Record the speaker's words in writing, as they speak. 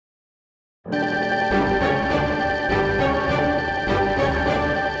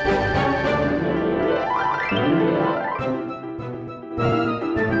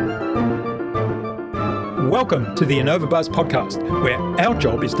Welcome to the InnovaBuzz podcast, where our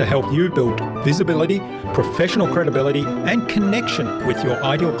job is to help you build visibility, professional credibility, and connection with your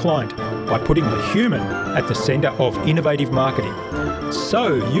ideal client by putting the human at the center of innovative marketing,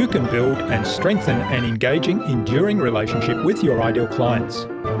 so you can build and strengthen an engaging, enduring relationship with your ideal clients.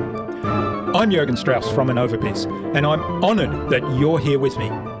 I'm Jürgen Strauss from InnovaBiz, and I'm honored that you're here with me.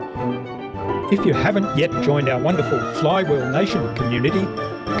 If you haven't yet joined our wonderful Flywheel Nation community,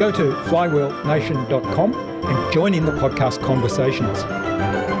 go to flywheelnation.com and join in the podcast conversations.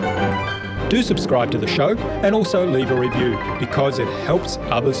 Do subscribe to the show and also leave a review because it helps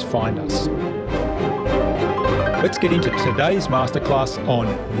others find us. Let's get into today's masterclass on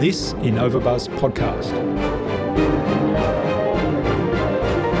this InnovaBuzz podcast.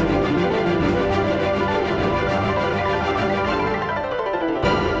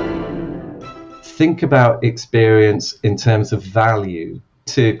 Think about experience in terms of value.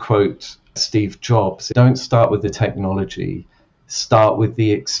 To quote Steve Jobs, don't start with the technology, start with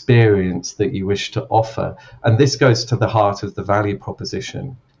the experience that you wish to offer. And this goes to the heart of the value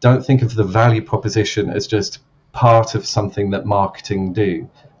proposition. Don't think of the value proposition as just part of something that marketing do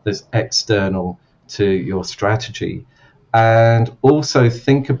that's external to your strategy. And also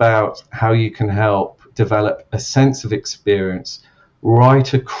think about how you can help develop a sense of experience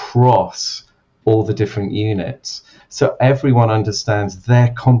right across all the different units, so everyone understands their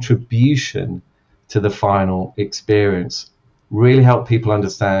contribution to the final experience. Really help people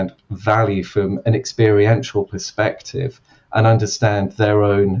understand value from an experiential perspective and understand their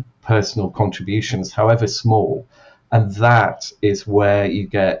own personal contributions, however small. And that is where you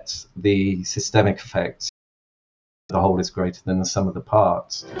get the systemic effects. The whole is greater than the sum of the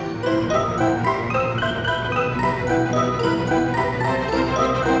parts.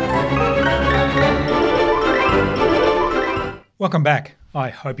 Welcome back. I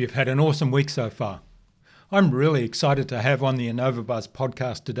hope you've had an awesome week so far. I'm really excited to have on the InnovaBuzz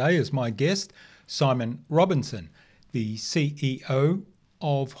podcast today as my guest, Simon Robinson, the CEO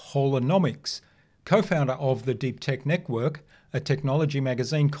of Holonomics, co-founder of the Deep Tech Network, a technology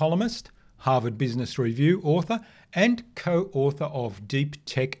magazine columnist, Harvard Business Review author, and co-author of Deep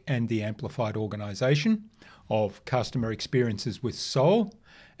Tech and the Amplified Organization, of Customer Experiences with Soul,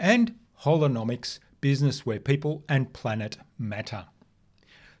 and Holonomics, Business Where People and Planet Matter.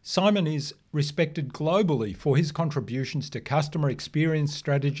 Simon is respected globally for his contributions to customer experience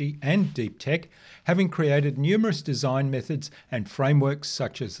strategy and deep tech, having created numerous design methods and frameworks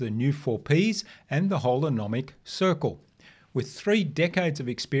such as the new 4Ps and the Holonomic Circle. With 3 decades of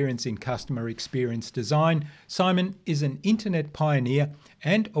experience in customer experience design, Simon is an internet pioneer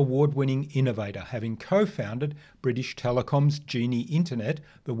and award-winning innovator, having co-founded British Telecom's Genie Internet,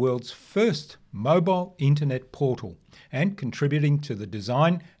 the world's first mobile internet portal, and contributing to the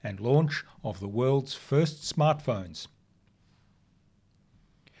design and launch of the world's first smartphones.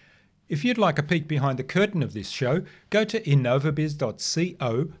 If you'd like a peek behind the curtain of this show, go to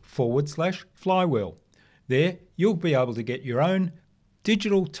innovabiz.co/flywheel. There, you'll be able to get your own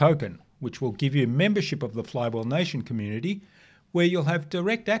digital token, which will give you membership of the Flywheel Nation community, where you'll have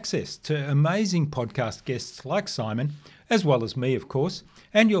direct access to amazing podcast guests like Simon, as well as me, of course,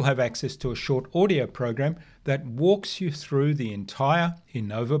 and you'll have access to a short audio program that walks you through the entire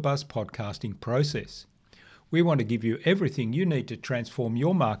InnovaBuzz podcasting process. We want to give you everything you need to transform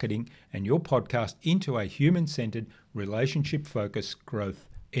your marketing and your podcast into a human-centered, relationship-focused growth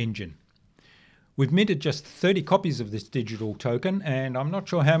engine. We've minted just 30 copies of this digital token, and I'm not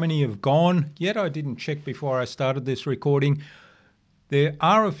sure how many have gone yet. I didn't check before I started this recording. There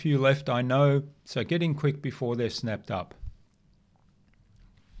are a few left, I know, so get in quick before they're snapped up.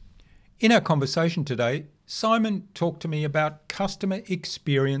 In our conversation today, Simon talked to me about customer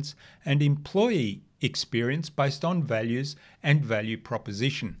experience and employee experience based on values and value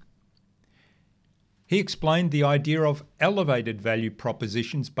proposition. He explained the idea of elevated value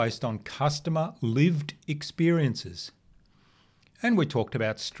propositions based on customer lived experiences. And we talked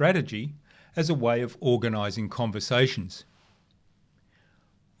about strategy as a way of organising conversations.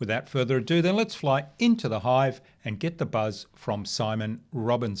 Without further ado, then let's fly into the hive and get the buzz from Simon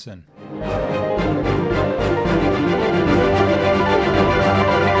Robinson.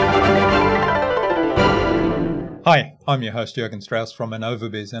 Hi, I'm your host Jürgen Strauss from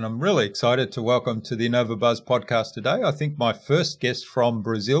InnovaBiz, and I'm really excited to welcome to the InnovaBuzz podcast today, I think my first guest from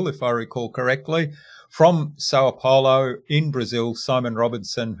Brazil, if I recall correctly, from Sao Paulo in Brazil, Simon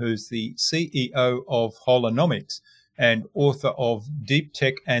Robinson, who's the CEO of Holonomics and author of Deep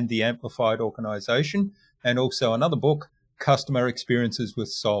Tech and the Amplified Organization, and also another book, Customer Experiences with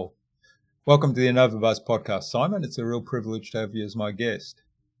Soul. Welcome to the InnovaBuzz podcast, Simon. It's a real privilege to have you as my guest.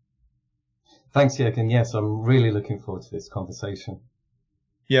 Thanks, Jürgen. Yes, I'm really looking forward to this conversation.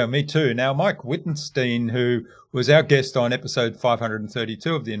 Yeah, me too. Now, Mike Wittenstein, who was our guest on episode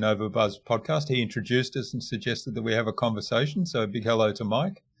 532 of the InnovaBuzz podcast, he introduced us and suggested that we have a conversation. So a big hello to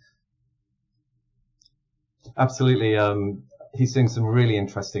Mike. Absolutely. He's doing some really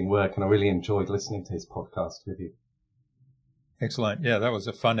interesting work, and I really enjoyed listening to his podcast with you. Excellent. Yeah, that was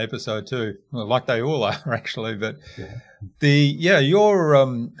a fun episode too. Well, like they all are, actually. But your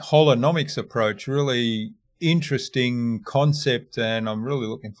holonomics approach, really interesting concept, and I'm really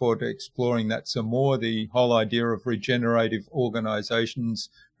looking forward to exploring that some more. The whole idea of regenerative organizations,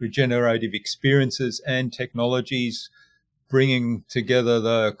 regenerative experiences and technologies, bringing together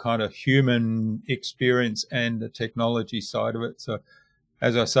the kind of human experience and the technology side of it. So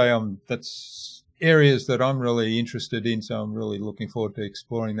as I say, that's areas that I'm really interested in. So I'm really looking forward to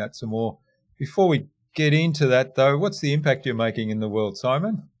exploring that some more. Before we get into that though, what's the impact you're making in the world,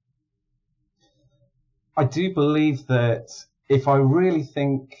 Simon? I do believe that if I really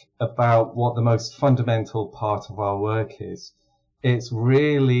think about what the most fundamental part of our work is, it's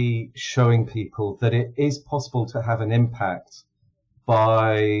really showing people that it is possible to have an impact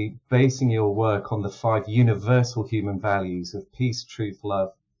by basing your work on the 5 universal human values of peace, truth,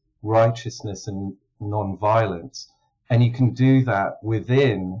 love, righteousness, and non-violence. And you can do that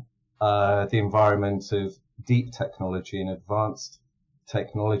within the environment of deep technology and advanced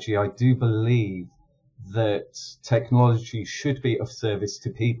technology. I do believe that technology should be of service to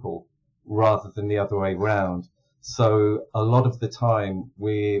people rather than the other way around. So a lot of the time,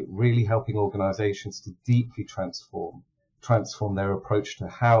 we're really helping organizations to deeply transform their approach to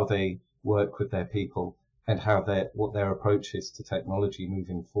how they work with their people and what their approach is to technology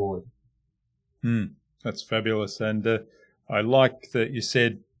moving forward. That's fabulous. And I like that you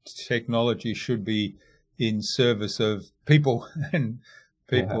said technology should be in service of people and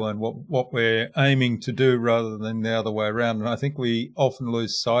what we're aiming to do rather than the other way around. And I think we often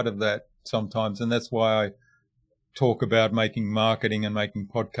lose sight of that sometimes. And that's why I talk about making marketing and making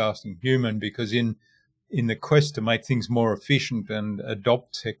podcasting human, because in the quest to make things more efficient and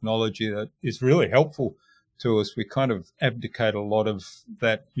adopt technology that is really helpful to us, we kind of abdicate a lot of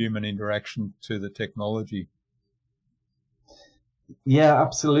that human interaction to the technology. Yeah,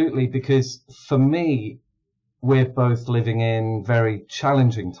 absolutely. Because for me, we're both living in very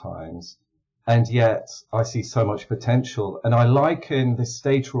challenging times, and yet I see so much potential. And I liken the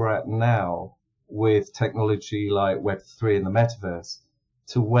stage we're at now with technology like Web3 and the metaverse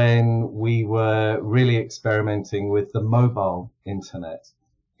to when we were really experimenting with the mobile internet.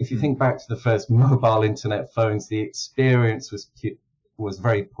 If you think back to the first mobile internet phones, the experience was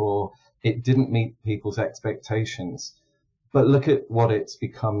very poor. It didn't meet people's expectations. But look at what it's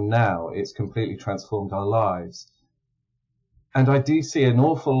become now. It's completely transformed our lives. And I do see an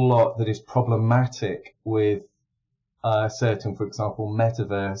awful lot that is problematic with certain, for example,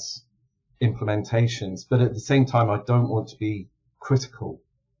 metaverse implementations. But at the same time, I don't want to be critical.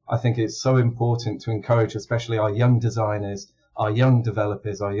 I think it's so important to encourage, especially our young designers, our young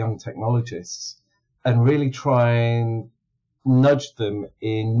developers, our young technologists, and really try and nudge them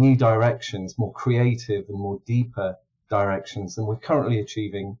in new directions, more creative and more deeper directions than we're currently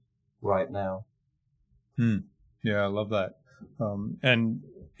achieving right now. Yeah, I love that. And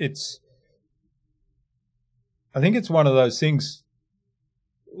I think it's one of those things,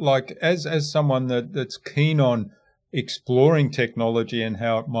 like as someone that's keen on exploring technology and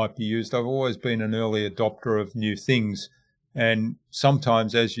how it might be used, I've always been an early adopter of new things. And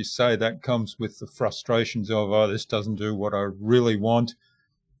sometimes, as you say, that comes with the frustrations of, oh, this doesn't do what I really want.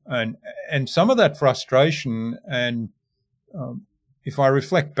 And some of that frustration, and if I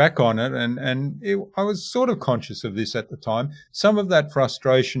reflect back on it, I was sort of conscious of this at the time, some of that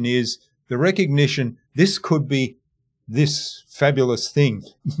frustration is the recognition this could be this fabulous thing,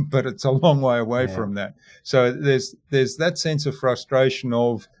 but it's a long way away from that. So there's that sense of frustration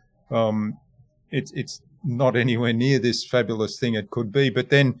of it's not anywhere near this fabulous thing it could be, but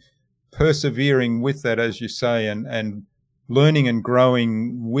then persevering with that, as you say, and learning and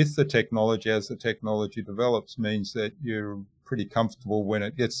growing with the technology as the technology develops means that you're pretty comfortable when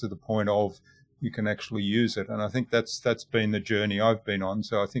it gets to the point of you can actually use it. And I think that's been the journey I've been on.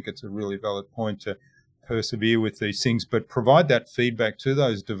 So I think it's a really valid point to persevere with these things, but provide that feedback to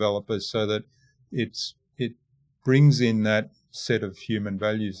those developers so that it brings in that set of human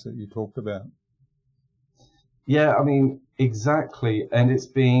values that you talked about. Yeah, I mean, exactly. And it's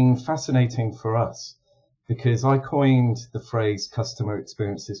been fascinating for us because I coined the phrase customer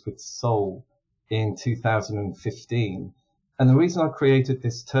experiences with soul in 2015. And the reason I created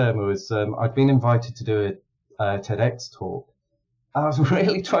this term was I'd been invited to do a TEDx talk. I was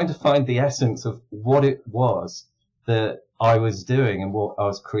really trying to find the essence of what it was that I was doing and what I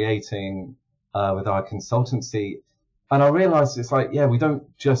was creating with our consultancy. And I realized it's like, yeah, we don't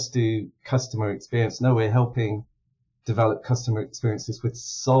just do customer experience. No, we're helping develop customer experiences with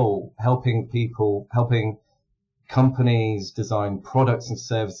soul, helping people, helping companies design products and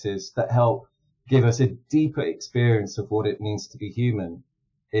services that help give us a deeper experience of what it means to be human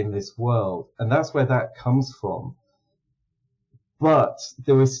in this world. And that's where that comes from. But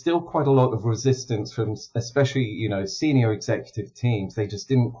there was still quite a lot of resistance from especially, senior executive teams. They just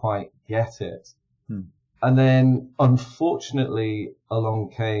didn't quite get it. And then unfortunately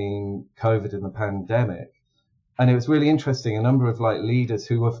along came COVID and the pandemic. And it was really interesting. A number of leaders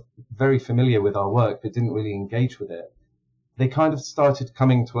who were very familiar with our work but didn't really engage with it. They kind of started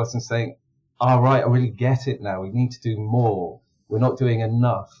coming to us and saying, all right, I really get it now. We need to do more. We're not doing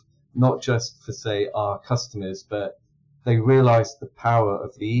enough, not just for, say, our customers, but they realized the power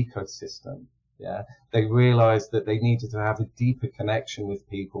of the ecosystem. Yeah. They realized that they needed to have a deeper connection with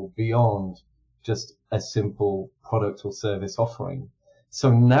people beyond just a simple product or service offering.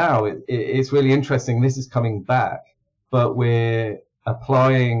 So now it's really interesting. This is coming back, but we're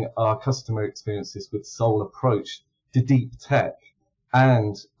applying our customer experiences with soul approach to deep tech,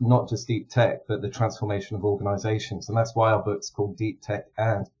 and not just deep tech, but the transformation of organizations. And that's why our book's called Deep Tech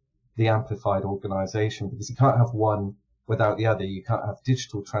and the Amplified Organization, because you can't have one without the other. You can't have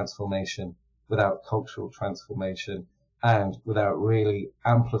digital transformation without cultural transformation and without really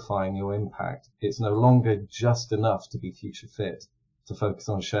amplifying your impact. It's no longer just enough to be future fit, to focus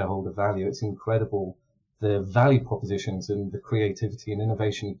on shareholder value. It's incredible the value propositions and the creativity and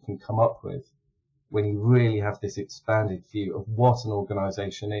innovation you can come up with when you really have this expanded view of what an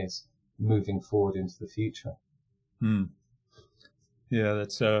organization is moving forward into the future. Yeah,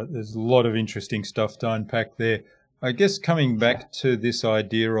 there's a lot of interesting stuff to unpack there. I guess coming back to this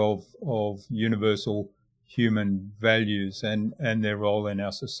idea of universal human values and their role in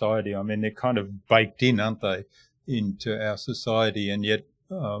our society. I mean, they're kind of baked in, aren't they, into our society? And yet,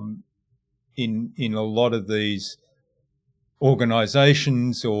 in a lot of these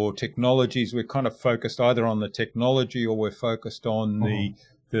organizations or technologies, we're kind of focused either on the technology or we're focused on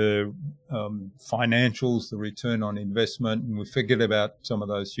the financials, the return on investment, and we forget about some of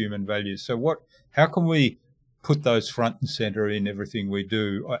those human values. So how can we put those front and center in everything we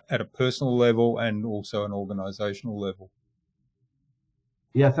do at a personal level and also an organizational level?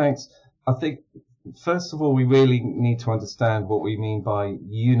 Yeah, thanks. I think, first of all, we really need to understand what we mean by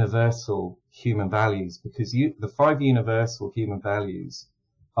universal human values, because the 5 universal human values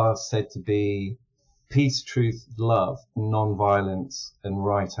are said to be peace, truth, love, non-violence, and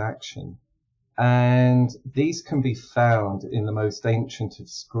right action. And these can be found in the most ancient of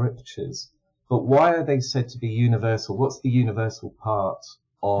scriptures. But why are they said to be universal? What's the universal part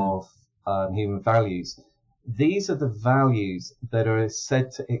of human values? These are the values that are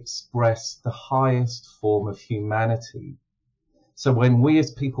said to express the highest form of humanity. So when we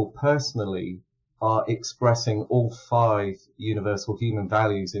as people personally are expressing all 5 universal human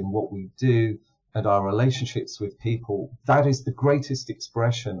values in what we do and our relationships with people, that is the greatest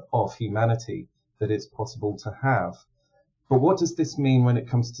expression of humanity that it's possible to have. But what does this mean when it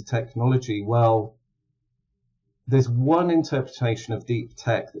comes to technology? Well, there's one interpretation of deep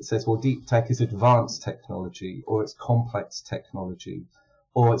tech that says, well, deep tech is advanced technology, or it's complex technology,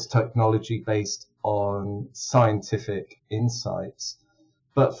 or it's technology based on scientific insights.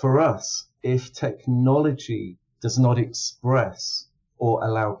 But for us, if technology does not express or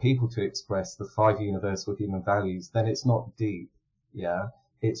allow people to express the 5 universal human values, then it's not deep. Yeah,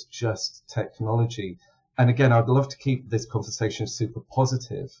 it's just technology. And again, I'd love to keep this conversation super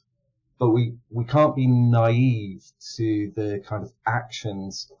positive, but we can't be naive to the kind of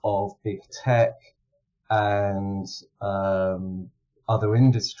actions of big tech and other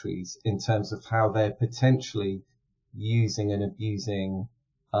industries in terms of how they're potentially using and abusing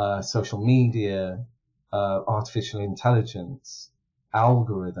social media, artificial intelligence,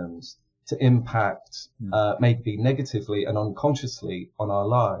 algorithms to impact maybe negatively and unconsciously on our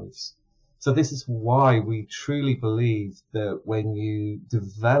lives. So this is why we truly believe that when you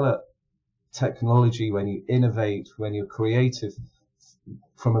develop technology, when you innovate, when you're creative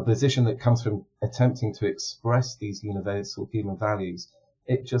from a position that comes from attempting to express these universal human values,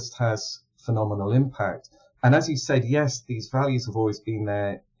 it just has phenomenal impact. And as you said, yes, these values have always been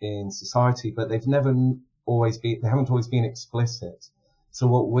there in society, but they haven't always been explicit. So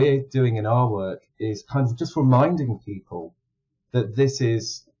what we're doing in our work is kind of just reminding people that this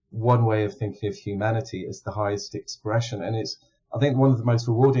is one way of thinking of humanity as the highest expression. And it's, I think, one of the most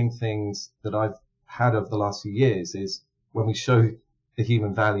rewarding things that I've had over the last few years is when we show the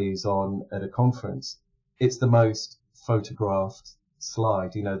human values on at a conference, it's the most photographed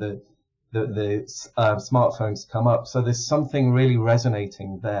slide. You know, the smartphones come up. So there's something really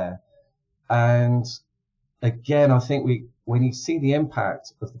resonating there. And again, I think when you see the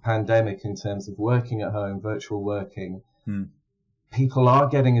impact of the pandemic in terms of working at home, virtual working, people are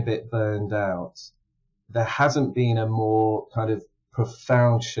getting a bit burned out. There hasn't been a more kind of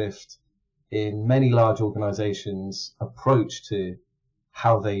profound shift in many large organizations' approach to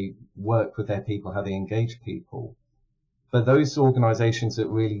how they work with their people, how they engage people. But those organizations that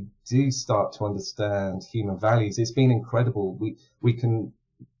really do start to understand human values, it's been incredible. We can,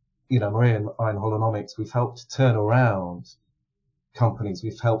 you know, Maria and I in Holonomics, we've helped turn around companies.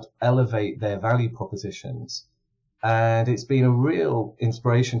 We've helped elevate their value propositions. And it's been a real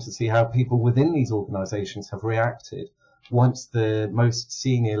inspiration to see how people within these organizations have reacted once the most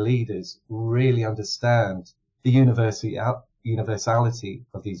senior leaders really understand the universality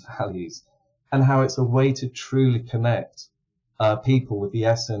of these values, and how it's a way to truly connect people with the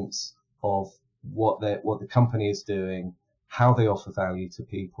essence of what the company is doing, how they offer value to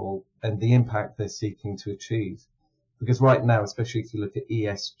people, and the impact they're seeking to achieve. Because right now, especially if you look at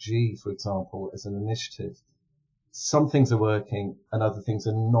ESG, for example, as an initiative, some things are working and other things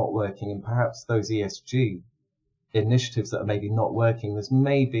are not working. And perhaps those ESG initiatives that are maybe not working, there's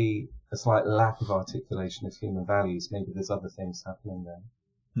maybe a slight lack of articulation of human values. Maybe there's other things happening there.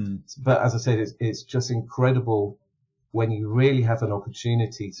 But as I said, it's just incredible when you really have an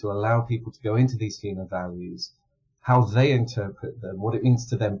opportunity to allow people to go into these human values, how they interpret them, what it means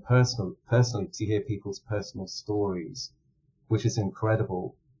to them personally to hear people's personal stories, which is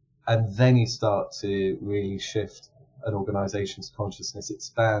incredible. And then you start to really shift an organization's consciousness,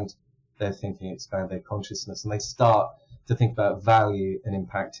 expand their thinking, expand their consciousness, and they start to think about value and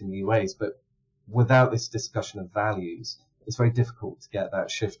impact in new ways. But without this discussion of values, it's very difficult to get that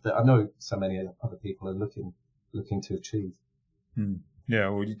shift that I know so many other people are looking to achieve. Yeah,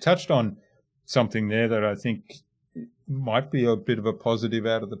 well, you touched on something there that I think might be a bit of a positive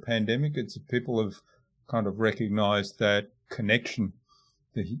out of the pandemic. It's people have kind of recognized that connection,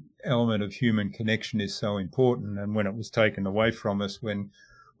 the element of human connection is so important. And when it was taken away from us, when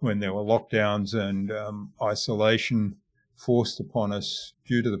there were lockdowns and isolation forced upon us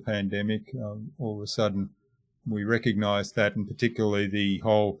due to the pandemic, all of a sudden we recognized that, and particularly the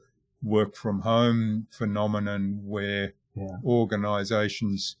whole work from home phenomenon where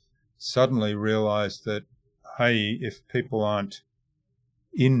organizations suddenly realized that, hey, if people aren't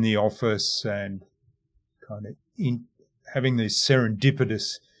in the office and kind of having these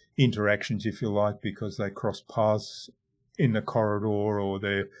serendipitous interactions, if you like, because they cross paths in the corridor or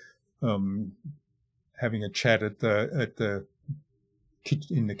they're having a chat in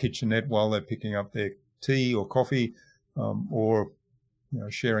the kitchenette while they're picking up their tea or coffee, or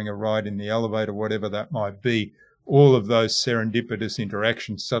sharing a ride in the elevator, whatever that might be. All of those serendipitous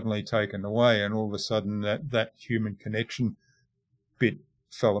interactions suddenly taken away, and all of a sudden that human connection bit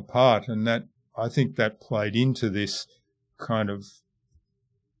fell apart. And that, I think, that played into this kind of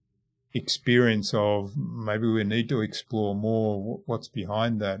experience of maybe we need to explore more what's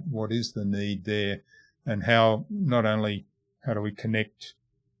behind that, what is the need there, and how not only how do we connect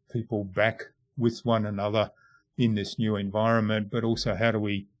people back with one another in this new environment, but also how do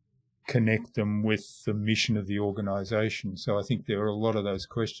we connect them with the mission of the organisation. So I think there are a lot of those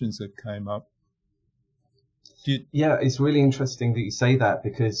questions that came up. Yeah, it's really interesting that you say that,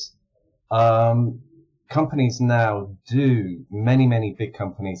 because companies now many big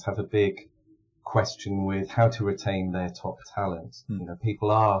companies have a big question with how to retain their top talent.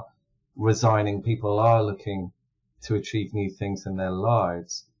 People are resigning, people are looking to achieve new things in their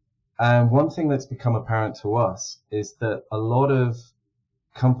lives. And one thing that's become apparent to us is that a lot of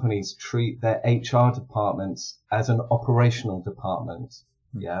companies treat their HR departments as an operational department.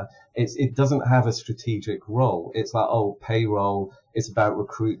 Yeah. It doesn't have a strategic role. It's like, payroll, it's about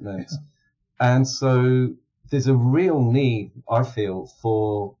recruitment. And so there's a real need, I feel,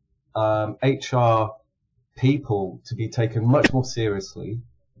 for HR people to be taken much more seriously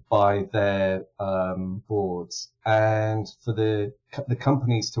by their boards, and for the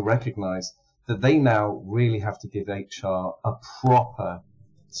companies to recognize that they now really have to give HR a proper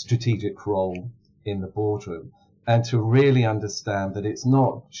strategic role in the boardroom, and to really understand that it's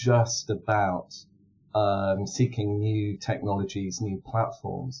not just about seeking new technologies, new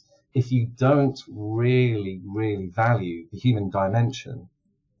platforms. If you don't really value the human dimension,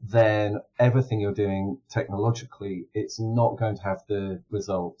 then everything you're doing technologically, it's not going to have the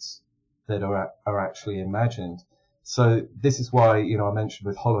results that are actually imagined. So this is why, I mentioned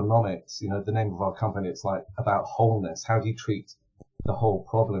with Holonomics, the name of our company, it's like about wholeness. How do you treat the whole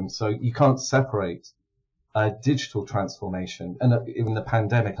problem? So you can't separate digital transformation. And in the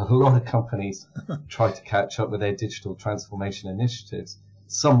pandemic, a lot of companies tried to catch up with their digital transformation initiatives.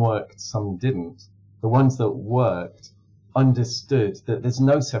 Some worked, some didn't. The ones that worked understood that there's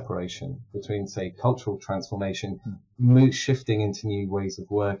no separation between, say, cultural transformation, shifting into new ways of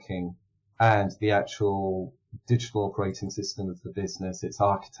working, and the actual digital operating system of the business, its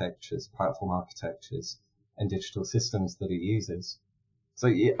architectures, platform architectures, and digital systems that it uses. So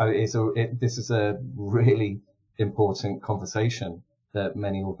this is a really important conversation that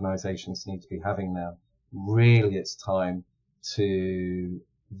many organizations need to be having now. Really, it's time to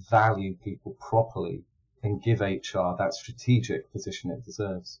value people properly and give HR that strategic position it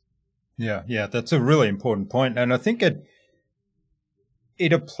deserves. Yeah, that's a really important point. And I think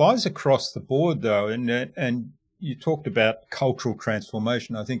it applies across the board, though. And you talked about cultural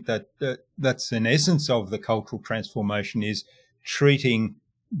transformation. I think that's an essence of the cultural transformation, is treating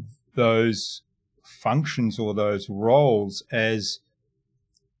those functions or those roles as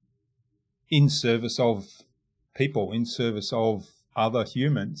in service of people, in service of other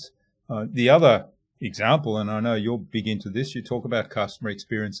humans. The other example, and I know you're big into this, you talk about customer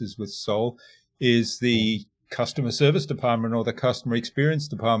experiences with Soul, is the customer service department or the customer experience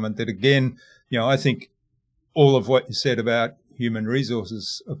department. That again, I think all of what you said about human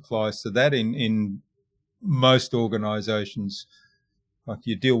resources applies to that in most organizations. Like,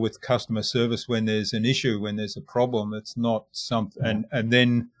 you deal with customer service when there's an issue, when there's a problem. It's not something, and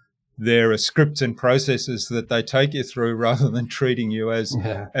then there are scripts and processes that they take you through, rather than treating you as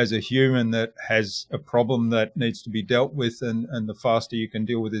a human that has a problem that needs to be dealt with. And the faster you can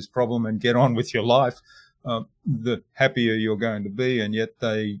deal with this problem and get on with your life, the happier you're going to be. And yet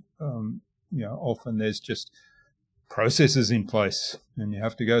they, often there's just processes in place, and you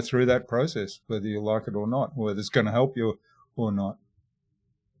have to go through that process, whether you like it or not, whether it's going to help you or not.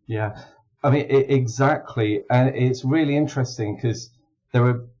 Yeah, I mean, exactly. And it's really interesting because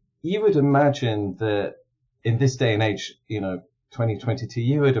you would imagine that in this day and age, 2022,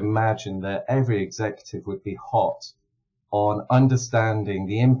 you would imagine that every executive would be hot on understanding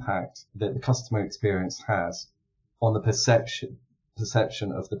the impact that the customer experience has on the perception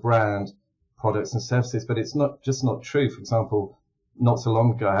of the brand, products and services. But it's not true. For example, not so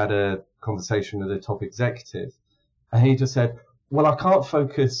long ago, I had a conversation with a top executive, and he just said, well, I can't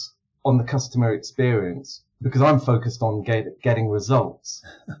focus on the customer experience because I'm focused on getting results.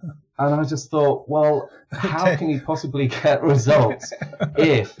 And I just thought, well, how can you possibly get results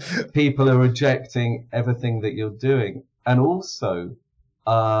if people are rejecting everything that you're doing? And also,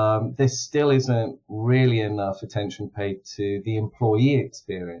 there still isn't really enough attention paid to the employee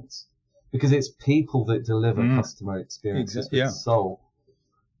experience, because it's people that deliver customer experiences with Soul.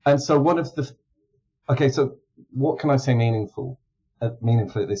 And so so what can I say meaningful at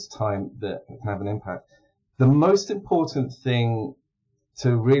this time that can have an impact? The most important thing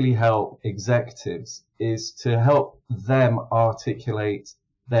to really help executives is to help them articulate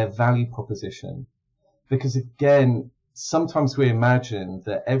their value proposition. Because again, sometimes we imagine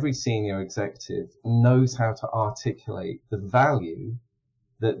that every senior executive knows how to articulate the value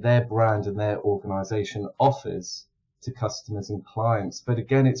that their brand and their organization offers to customers and clients. But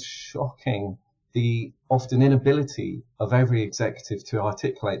again, it's shocking the often inability of every executive to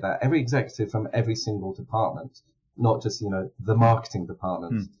articulate that. Every executive from every single department, not just, the marketing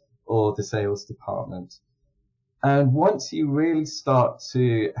department or the sales department. And once you really start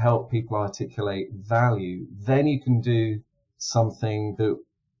to help people articulate value, then you can do something that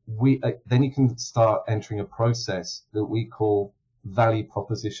then you can start entering a process that we call value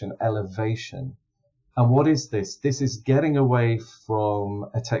proposition elevation. And what is this? This is getting away from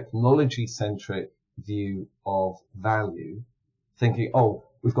a technology-centric view of value, thinking,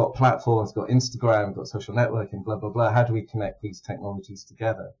 we've got platforms, we've got Instagram, we've got social networking, blah, blah, blah. How do we connect these technologies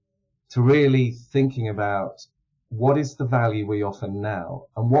together? To really thinking about what is the value we offer now,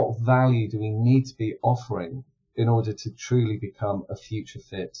 and what value do we need to be offering in order to truly become a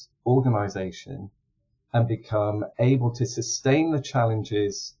future-fit organization and become able to sustain the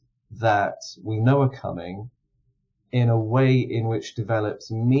challenges that we know are coming in a way in which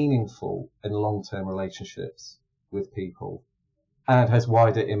develops meaningful and long-term relationships with people and has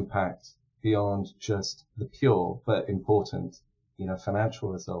wider impact beyond just the pure but important, financial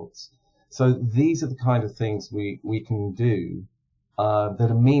results. So these are the kind of things we can do that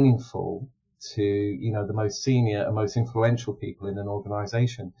are meaningful to, the most senior and most influential people in an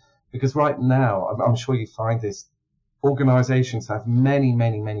organization. Because right now, I'm sure you find this, organizations have many,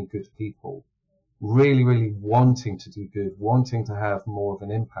 many, many good people, really, really wanting to do good, wanting to have more of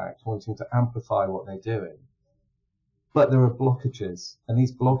an impact, wanting to amplify what they're doing. But there are blockages, and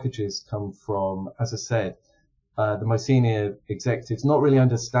these blockages come from, as I said, the most senior executives not really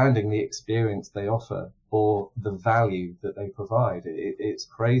understanding the experience they offer or the value that they provide. It's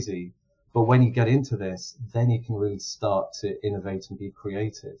crazy. But when you get into this, then you can really start to innovate and be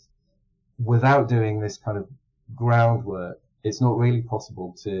creative. Without doing this kind of groundwork, it's not really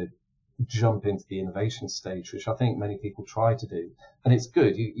possible to jump into the innovation stage, which I think many people try to do. And it's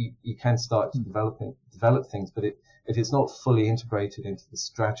good. You can start to develop things, but if it's not fully integrated into the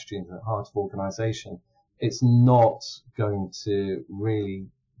strategy, into the heart of organization, it's not going to really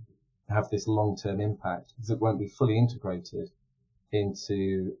have this long-term impact because it won't be fully integrated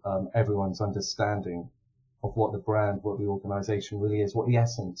into everyone's understanding of what the brand, what the organization really is, what the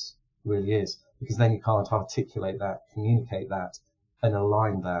essence really is, because then you can't articulate that, communicate that, and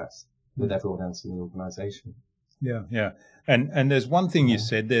align that with everyone else in the organization. Yeah. And there's one thing you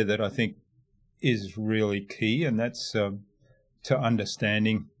said there that I think is really key, and that's to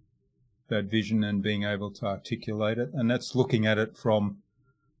understanding that vision and being able to articulate it. And that's looking at it from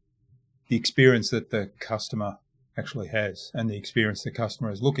the experience that the customer actually has and the experience the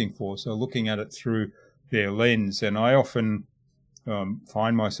customer is looking for. So looking at it through their lens. And I often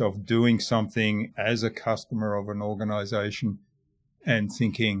find myself doing something as a customer of an organization and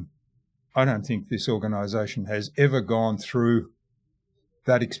thinking, I don't think this organization has ever gone through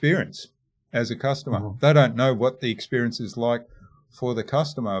that experience as a customer. Mm-hmm. They don't know what the experience is like for the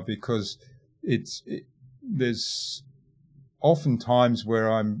customer, because there's often times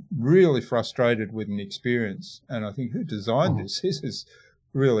where I'm really frustrated with an experience and I think, who designed this? This is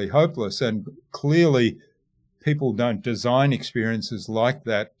really hopeless. And clearly people don't design experiences like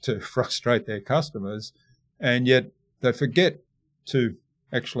that to frustrate their customers, and yet they forget to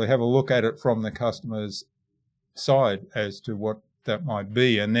actually have a look at it from the customer's side as to what that might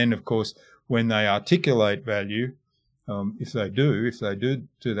be. And then, of course, when they articulate value, if they do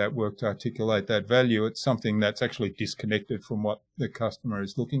that work to articulate that value, it's something that's actually disconnected from what the customer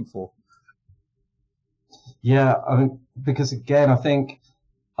is looking for. Yeah, I mean, because again, I think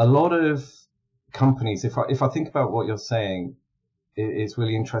a lot of companies, if I think about what you're saying, it's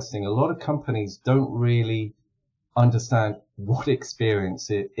really interesting. A lot of companies don't really understand what experience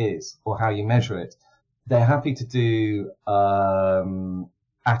it is or how you measure it. They're happy to do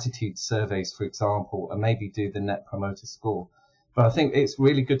attitude surveys, for example, and maybe do the Net Promoter Score. But I think it's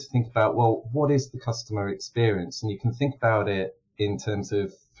really good to think about, well, what is the customer experience? And you can think about it in terms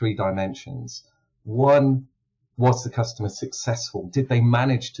of 3 dimensions. One, was the customer successful? Did they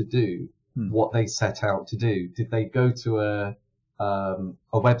manage to do what they set out to do? Did they go to a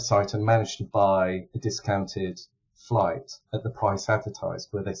website and manage to buy a discounted flight at the price advertised?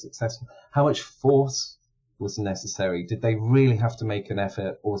 Were they successful? How much force was necessary? Did they really have to make an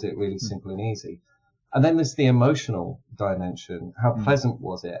effort, or was it really simple and easy? And then there's the emotional dimension. How pleasant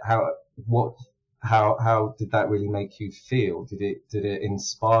was it? How did that really make you feel? Did it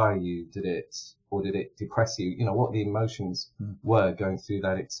inspire you? Did it depress you? You know, what the emotions were going through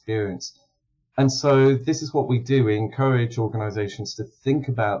that experience. And so this is what we do. We encourage organizations to think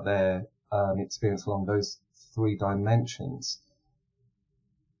about their experience along those 3 dimensions.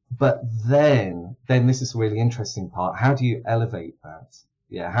 But then this is a really interesting part. How do you elevate that?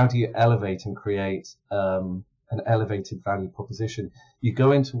 Yeah, how do you elevate and create an elevated value proposition? You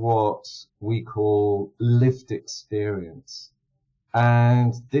go into what we call lived experience.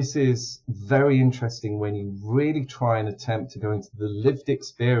 And this is very interesting when you really try and attempt to go into the lived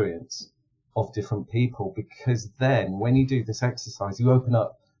experience of different people, because then when you do this exercise, you open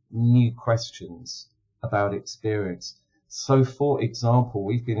up new questions about experience. So, for example,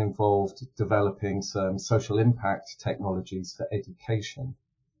 we've been involved developing some social impact technologies for education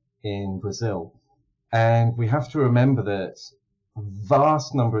in Brazil. And we have to remember that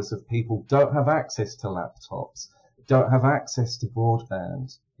vast numbers of people don't have access to laptops, don't have access to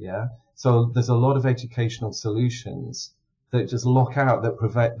broadband. Yeah. So there's a lot of educational solutions that just lock out, that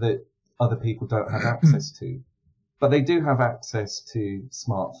prevent, that other people don't have access to. But they do have access to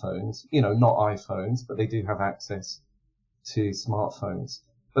smartphones, you know, not iPhones, but they do have access to smartphones.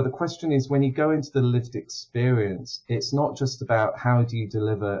 But the question is, when you go into the lived experience, it's not just about how do you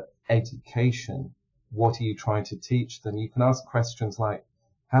deliver education, what are you trying to teach them? You can ask questions like,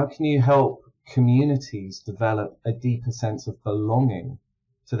 how can you help communities develop a deeper sense of belonging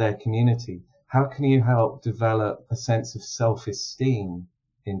to their community? How can you help develop a sense of self-esteem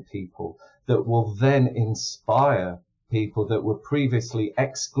in people that will then inspire people that were previously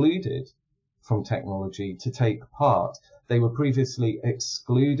excluded from technology to take part? They were previously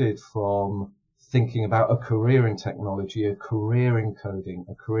excluded from thinking about a career in technology, a career in coding,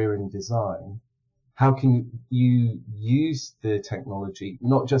 a career in design, how can you use the technology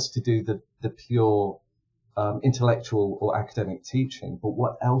not just to do the pure intellectual or academic teaching, but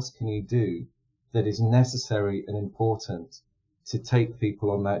what else can you do that is necessary and important to take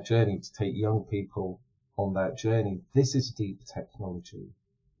people on that journey, to take young people on that journey? This is deep technology.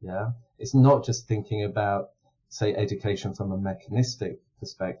 Yeah. It's not just thinking about, say, education from a mechanistic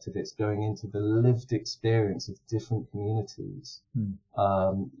perspective. It's going into the lived experience of different communities,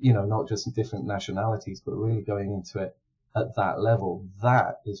 not just different nationalities, but really going into it at that level.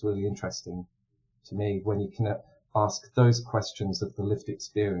 That is really interesting to me, when you can ask those questions of the lived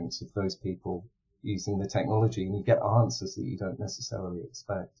experience of those people using the technology, and you get answers that you don't necessarily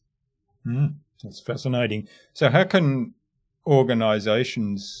expect. That's fascinating. So how can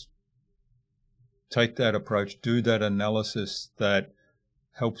organizations take that approach, do that analysis that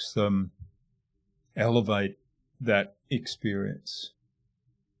helps them elevate that experience?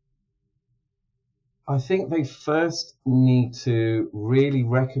 I think they first need to really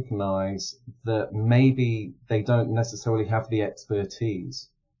recognize that maybe they don't necessarily have the expertise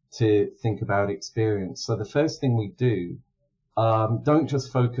to think about experience. So the first thing we do, don't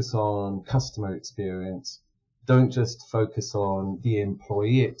just focus on customer experience. Don't just focus on the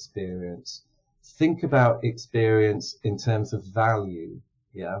employee experience. Think about experience in terms of value.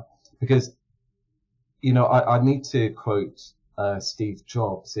 Yeah. Because, I need to quote, Steve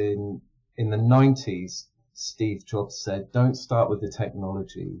Jobs. In the 90s, Steve Jobs said, don't start with the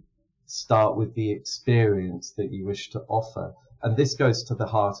technology, start with the experience that you wish to offer. And this goes to the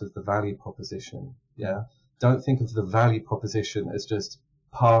heart of the value proposition. Yeah. Don't think of the value proposition as just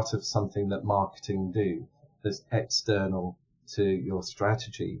part of something that marketing do that's external to your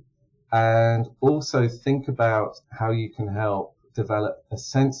strategy. And also think about how you can help develop a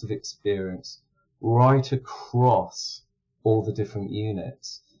sense of experience right across all the different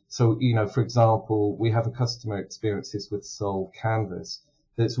units. So, for example, we have a customer experiences with Soul Canvas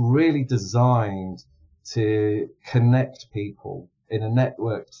that's really designed to connect people in a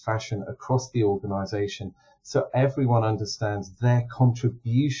networked fashion across the organization, so everyone understands their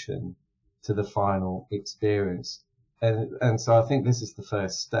contribution to the final experience. And so I think this is the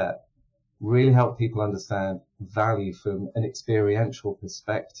first step. Really help people understand value from an experiential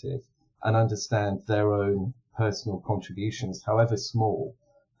perspective and understand their own personal contributions, however small.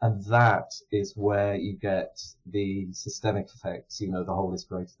 And that is where you get the systemic effects, the whole is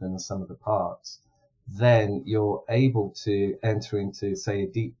greater than the sum of the parts. Then you're able to enter into, say, a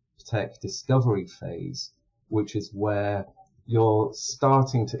deep tech discovery phase, which is where you're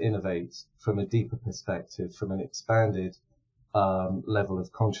starting to innovate from a deeper perspective, from an expanded level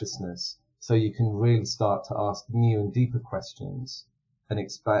of consciousness. So you can really start to ask new and deeper questions and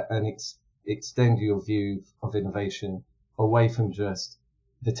extend your view of innovation away from just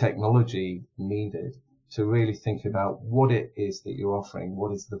the technology needed to really think about what it is that you're offering,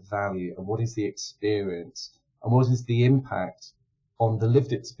 what is the value, and what is the experience, and what is the impact on the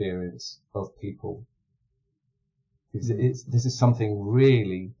lived experience of people. Because this is something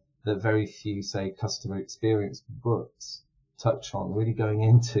really that very few, say, customer experience books touch on, really going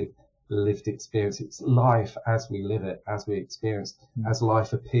into lived experience. It's life as we live it, as we experience, as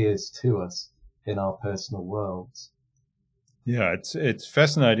life appears to us in our personal worlds. Yeah, it's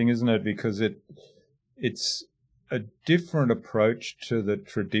fascinating, isn't it? Because it's a different approach to the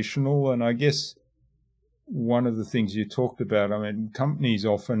traditional. And I guess one of the things you talked about, companies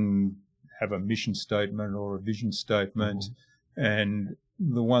often have a mission statement or a vision statement, and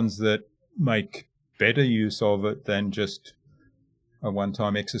the ones that make better use of it than just a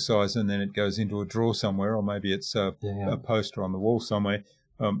one-time exercise and then it goes into a drawer somewhere, or maybe it's a poster on the wall somewhere,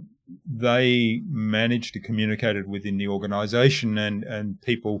 they manage to communicate it within the organization, and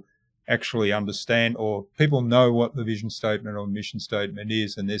people actually understand, or people know what the vision statement or mission statement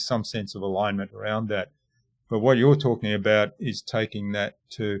is, and there's some sense of alignment around that. But what you're talking about is taking that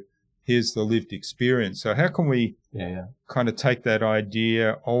to, here's the lived experience. So how can we kind of take that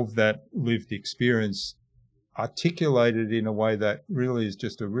idea of that lived experience, articulate it in a way that really is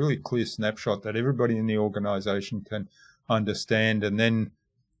just a really clear snapshot that everybody in the organization can understand? And then,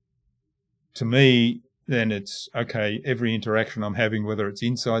 to me, then it's, okay, every interaction I'm having, whether it's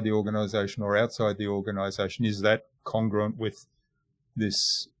inside the organization or outside the organization, is that congruent with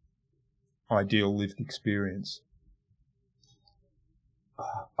this ideal lived experience?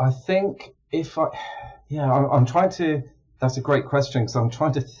 I think I'm trying to, that's a great question, because I'm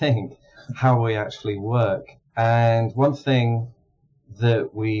trying to think how we actually work. And one thing that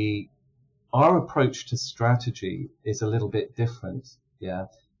our approach to strategy is a little bit different. Yeah.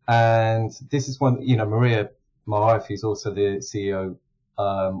 And this is one, Maria, my wife, who's also the CEO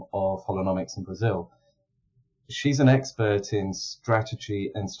of Holonomics in Brazil. She's an expert in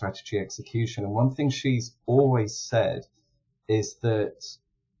strategy and strategy execution. And one thing she's always said is that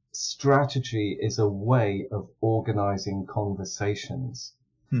strategy is a way of organizing conversations.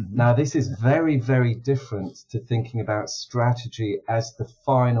 Mm-hmm. Now, this is very, very different to thinking about strategy as the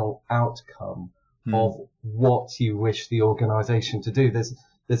final outcome of what you wish the organization to do.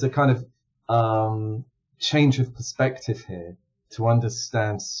 There's a kind of change of perspective here to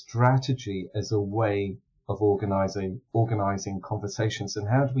understand strategy as a way of organizing conversations. And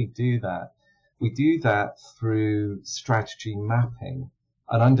how do we do that? We do that through strategy mapping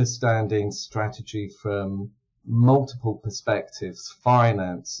and understanding strategy from multiple perspectives: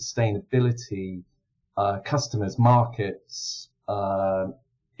 finance, sustainability, customers, markets,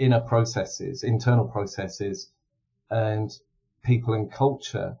 internal processes, and people and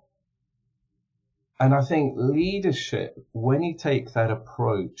culture. And I think leadership, when you take that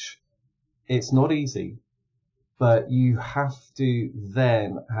approach, it's not easy, but you have to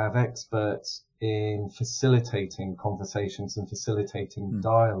then have experts in facilitating conversations and facilitating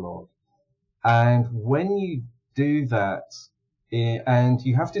dialogue. And when you do that, and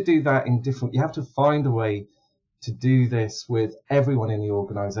you have to do that you have to find a way to do this with everyone in the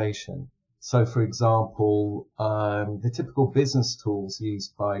organization. So, for example, the typical business tools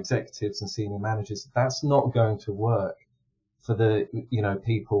used by executives and senior managers, that's not going to work for the,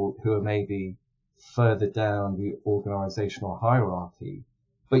 people who are maybe further down the organizational hierarchy.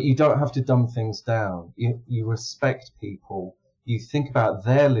 But you don't have to dumb things down. You respect people. You think about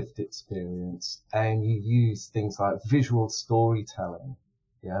their lived experience, and you use things like visual storytelling.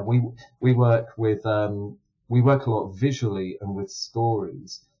 Yeah, we work a lot visually and with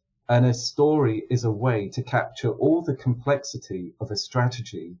stories. And a story is a way to capture all the complexity of a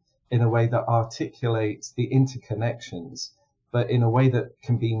strategy in a way that articulates the interconnections, but in a way that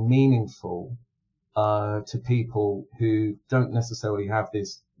can be meaningful to people who don't necessarily have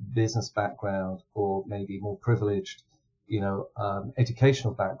this business background, or maybe more privileged,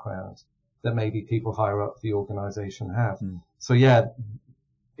 educational background that maybe people higher up the organization have. So yeah,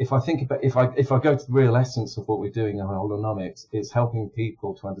 if I go to the real essence of what we're doing in Holonomics, it's helping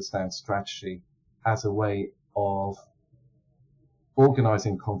people to understand strategy as a way of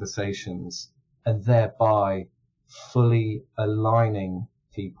organizing conversations and thereby fully aligning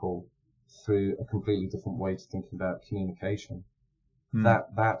people through a completely different way to thinking about communication.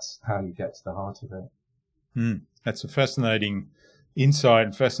 That's how you get to the heart of it. That's a fascinating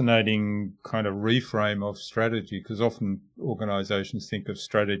insight, fascinating kind of reframe of strategy, because often organizations think of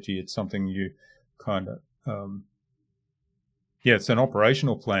strategy, it's something you kind of, it's an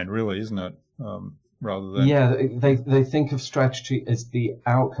operational plan, really, isn't it? Rather than... Yeah, they think of strategy as the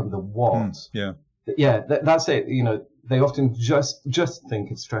outcome, the what. That's it. They often just think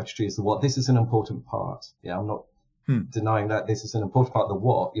of strategy as the what. This is an important part. Yeah, I'm not denying that this is an important part of the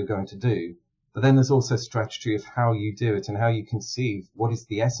what you're going to do. But then there's also strategy of how you do it and how you conceive what is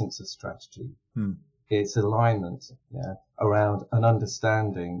the essence of strategy. It's alignment, around an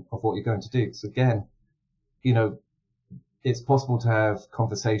understanding of what you're going to do. Because again, it's possible to have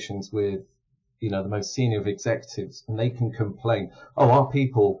conversations with, the most senior of executives, and they can complain, our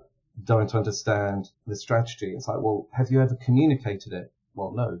people don't understand the strategy. It's like, well, have you ever communicated it?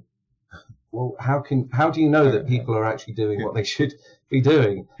 Well, no. Well, how do you know that people are actually doing what they should be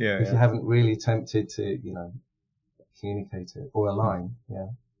doing if you haven't really attempted to, communicate it or align?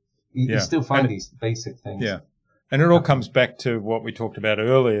 You still find these basic things. Yeah. And it all comes back to what we talked about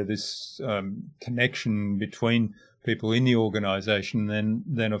earlier, this connection between people in the organization,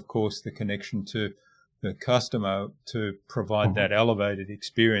 then of course the connection to the customer to provide that elevated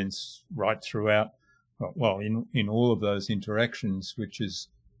experience right throughout, in all of those interactions, which is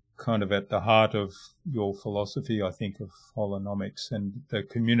kind of at the heart of your philosophy, I think, of Holonomics. And the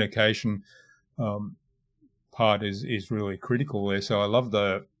communication part is really critical there. So I love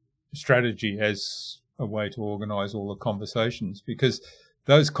the strategy as a way to organize all the conversations, because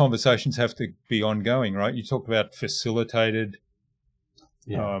those conversations have to be ongoing, right? You talk about facilitated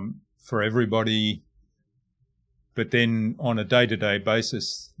for everybody, but then on a day-to-day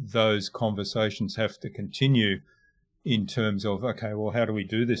basis, those conversations have to continue in terms of, okay, well, how do we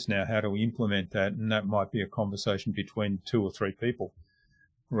do this now? How do we implement that? And that might be a conversation between 2 or 3 people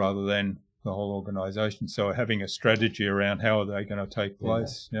rather than the whole organization. So having a strategy around how are they going to take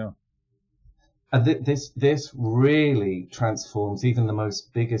place. And this really transforms even the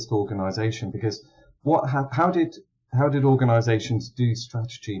most biggest organization, because how did organizations do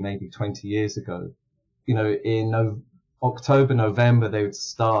strategy maybe 20 years ago? In October, November, they would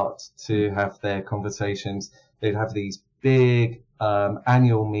start to have their conversations. They'd have these big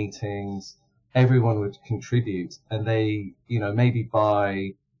annual meetings. Everyone would contribute, and they, maybe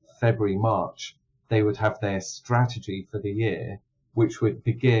by February, March, they would have their strategy for the year, which would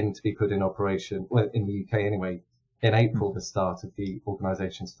begin to be put in operation, well, in the UK anyway, in April, the start of the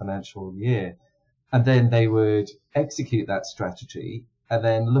organization's financial year. And then they would execute that strategy and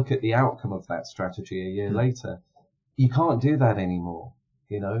then look at the outcome of that strategy a year later. You can't do that anymore.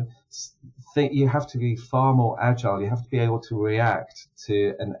 You have to be far more agile. You have to be able to react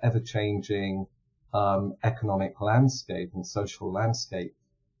to an ever-changing economic landscape and social landscape.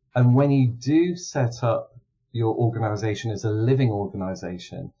 And when you do set up your organization as a living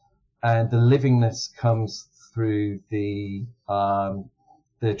organization, and the livingness comes through the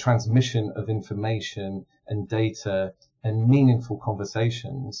transmission of information and data and meaningful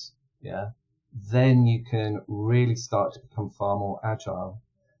conversations, then you can really start to become far more agile.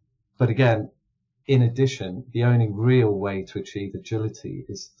 But again, in addition, the only real way to achieve agility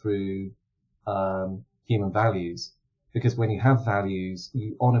is through human values. Because when you have values,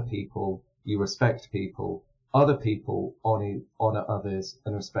 you honor people, you respect people, other people honor others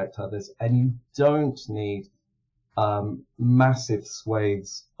and respect others, and you don't need massive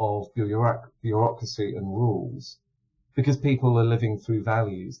swathes of bureaucracy and rules, because people are living through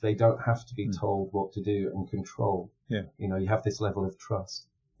values. They don't have to be told what to do and control. Yeah. You have this level of trust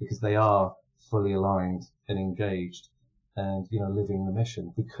because they are fully aligned and engaged and, living the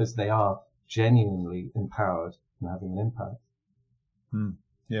mission because they are genuinely empowered and having an impact.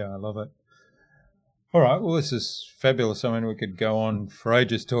 Yeah, I love it. All right. Well, this is fabulous. I mean, we could go on for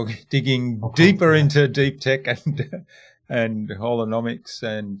ages digging deeper into deep tech and holonomics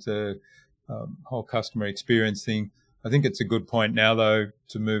and whole customer experience thing. I think it's a good point now, though,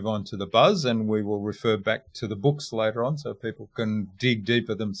 to move on to the buzz, and we will refer back to the books later on so people can dig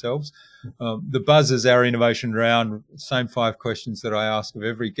deeper themselves. The buzz is our innovation round, same 5 questions that I ask of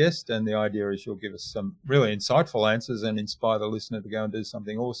every guest, and the idea is you'll give us some really insightful answers and inspire the listener to go and do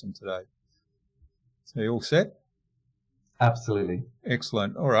something awesome today. So you all set? Absolutely.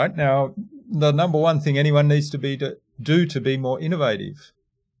 Excellent. All right. Now, the number one thing anyone needs to do to be more innovative.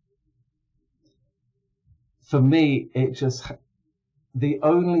 For me, the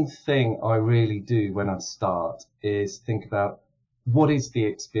only thing I really do when I start is think about what is the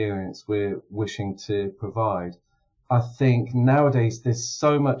experience we're wishing to provide. I think nowadays there's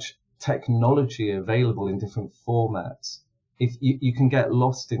so much technology available in different formats. If you can get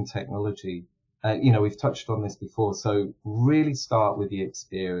lost in technology. We've touched on this before. So really start with the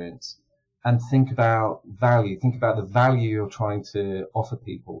experience and think about value. Think about the value you're trying to offer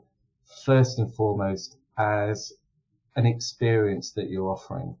people first and foremost as an experience that you're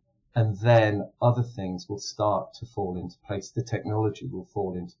offering. And then other things will start to fall into place. The technology will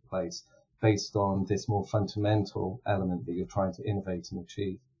fall into place based on this more fundamental element that you're trying to innovate and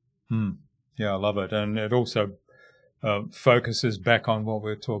achieve. Yeah, I love it. And it also focuses back on what we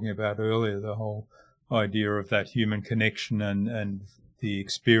were talking about earlier, the whole idea of that human connection and the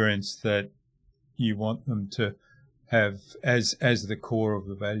experience that you want them to have as the core of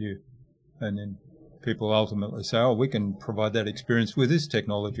the value. And then people ultimately say, we can provide that experience with this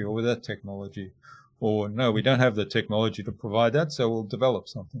technology or with that technology. Or, no, we don't have the technology to provide that, so we'll develop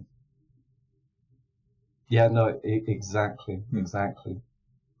something. Yeah, no, exactly.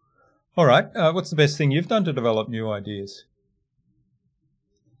 All right. What's the best thing you've done to develop new ideas?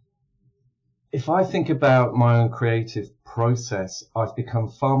 If I think about my own creative process, I've become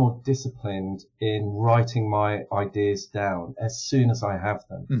far more disciplined in writing my ideas down as soon as I have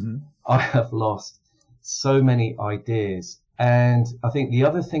them. Mm-hmm. I have lost so many ideas. And I think the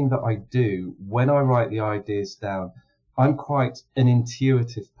other thing that I do when I write the ideas down, I'm quite an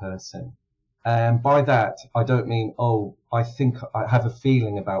intuitive person. And by that, I don't mean, I think I have a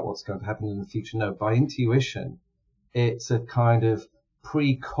feeling about what's going to happen in the future. No, by intuition, it's a kind of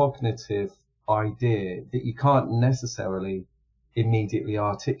precognitive idea that you can't necessarily immediately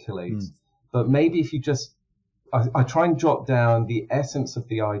articulate. But maybe if you I try and jot down the essence of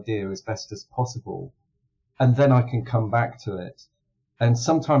the idea as best as possible, and then I can come back to it. And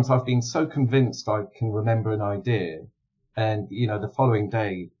sometimes I've been so convinced I can remember an idea, and, the following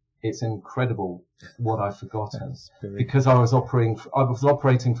day, it's incredible what I've forgotten because I was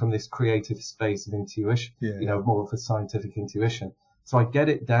operating from this creative space of intuition, more of a scientific intuition. So I get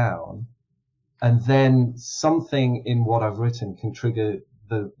it down, and then something in what I've written can trigger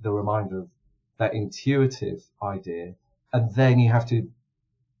the reminder of that intuitive idea. And then you have to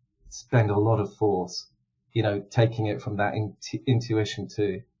spend a lot of force, taking it from that intuition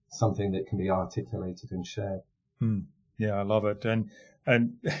to something that can be articulated and shared. Yeah, I love it. And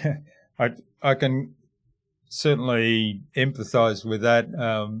I can certainly empathize with that.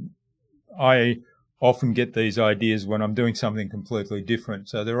 I often get these ideas when I'm doing something completely different.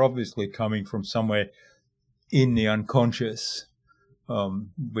 So they're obviously coming from somewhere in the unconscious,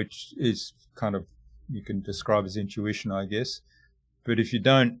 which is kind of, you can describe as intuition, I guess. But if you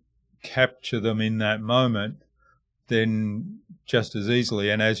don't capture them in that moment, then just as easily,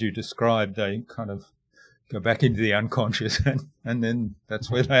 and as you described, they kind of go back into the unconscious, and then that's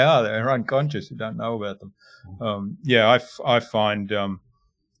where they are. They're unconscious. You don't know about them. I find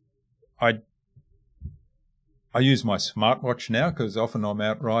I use my smartwatch now because often I'm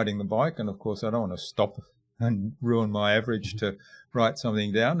out riding the bike, and of course I don't want to stop and ruin my average to write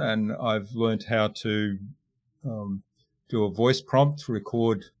something down. And I've learned how to do a voice prompt,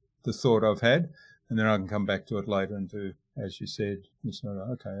 record the thought I've had, and then I can come back to it later and do, as you said,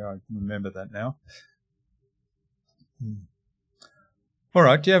 okay, I remember that now. All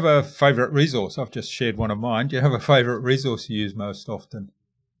right. Do you have a favourite resource? I've just shared one of mine. Do you have a favourite resource you use most often?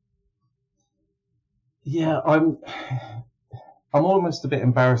 Yeah, I'm almost a bit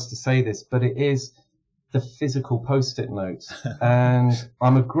embarrassed to say this, but it is the physical post-it notes. And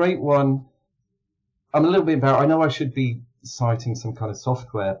I'm a great one. I'm a little bit embarrassed. I know I should be citing some kind of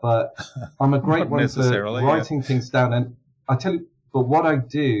software, but I'm a great one for writing things down. And I tell you, but what I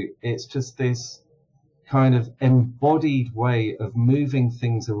do, it's just this kind of embodied way of moving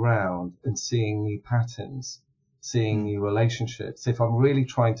things around and seeing new patterns, seeing new relationships. If I'm really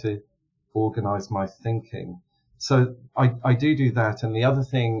trying to organize my thinking. So I do that. And the other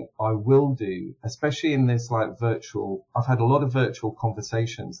thing I will do, especially in this like virtual, I've had a lot of virtual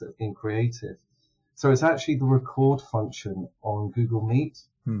conversations that have been creative. So it's actually the record function on Google Meet.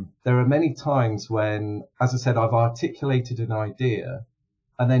 There are many times when, as I said, I've articulated an idea,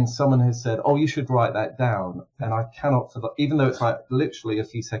 and then someone has said, oh, you should write that down. And I cannot, even though it's like literally a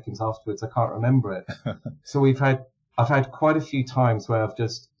few seconds afterwards, I can't remember it. So I've had quite a few times where I've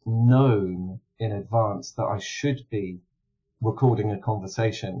just known in advance that I should be recording a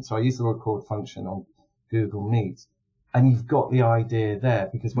conversation. So I use the record function on Google Meet, and you've got the idea there,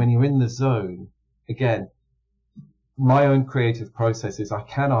 because when you're in the zone, again, my own creative process is I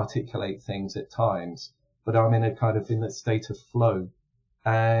can articulate things at times, but I'm in a state of flow.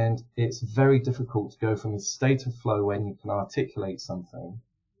 And it's very difficult to go from a state of flow when you can articulate something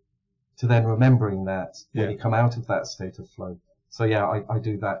to then remembering that when you come out of that state of flow. So yeah, I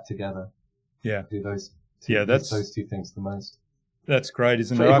do that together. Yeah. Do those those two things the most. That's great,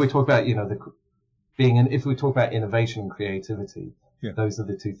 isn't so it? If we talk about, if we talk about innovation and creativity, those are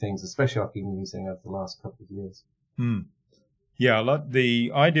the two things, especially I've been using over the last couple of years. Yeah, I like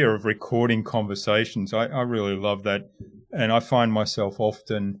the idea of recording conversations. I really love that. And I find myself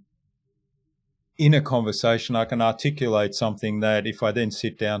often in a conversation, I can articulate something that if I then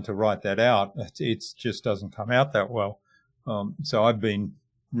sit down to write that out, it just doesn't come out that well. So I've been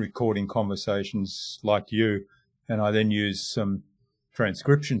recording conversations like you, and I then use some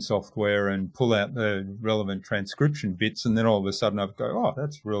transcription software and pull out the relevant transcription bits, and then all of a sudden I go, oh,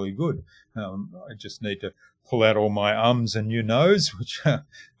 that's really good. I just need to pull out all my ums and you knows, which are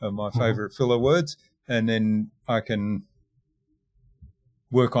my favourite filler words, and then I can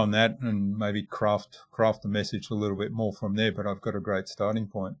work on that and maybe craft the message a little bit more from there, but I've got a great starting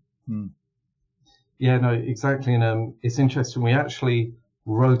point. Yeah, no, exactly. And it's interesting. We actually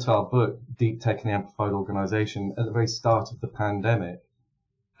wrote our book, Deep Tech and the Amplified Organization, at the very start of the pandemic.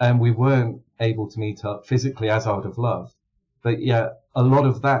 And we weren't able to meet up physically as I would have loved. But yeah, a lot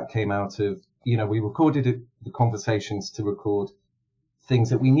of that came out of, we recorded the conversations to record things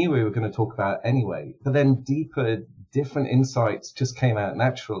that we knew we were going to talk about anyway. But then different insights just came out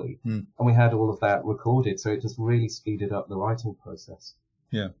naturally. And we had all of that recorded. So it just really speeded up the writing process.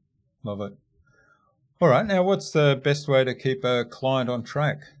 Yeah, love it. All right. Now, what's the best way to keep a client on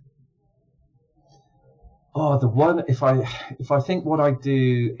track? Oh, if I think what I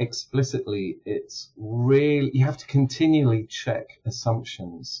do explicitly, it's really, you have to continually check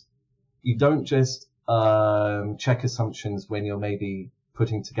assumptions. You don't just check assumptions when you're maybe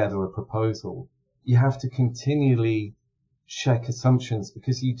putting together a proposal. You have to continually check assumptions,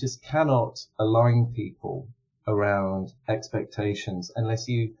 because you just cannot align people around expectations unless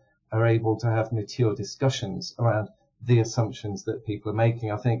you are able to have mature discussions around the assumptions that people are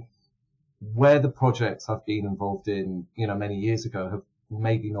making. I think where the projects I've been involved in, many years ago have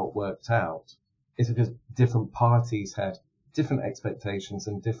maybe not worked out is because different parties had different expectations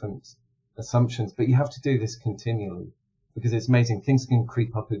and different assumptions. But you have to do this continually, because it's amazing. Things can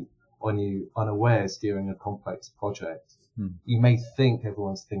creep up on you unawares during a complex project. You may think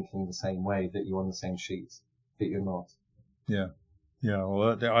everyone's thinking the same way, that you're on the same sheet, but you're not. Yeah. Yeah.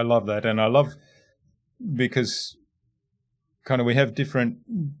 Well, I love that. And I love because kind of we have different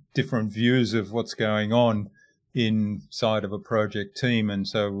views of what's going on inside of a project team. And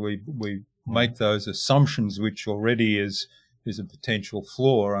so we make those assumptions, which already is a potential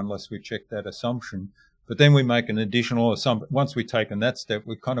flaw unless we check that assumption. But then we make an additional assumption. Once we've taken that step,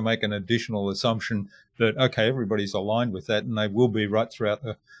 we kind of make an additional assumption that, okay, everybody's aligned with that and they will be right throughout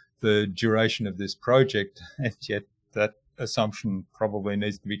the duration of this project. And yet that assumption probably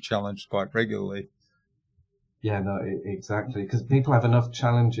needs to be challenged quite regularly. Yeah, no, exactly. Because people have enough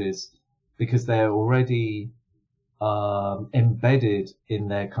challenges because they're already embedded in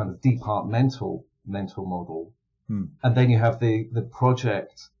their kind of departmental mental model. And then you have the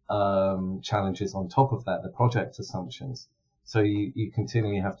project challenges on top of that, the project assumptions. So you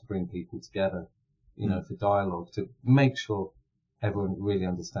continually have to bring people together, for dialogue to make sure everyone really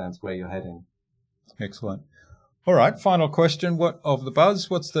understands where you're heading. Excellent. All right, final question.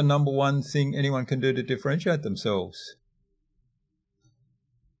 What's the number one thing anyone can do to differentiate themselves?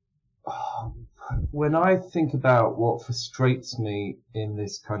 When I think about what frustrates me in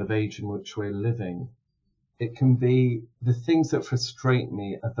this kind of age in which we're living, it can be the things that frustrate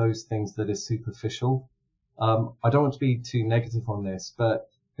me are those things that are superficial. I don't want to be too negative on this, but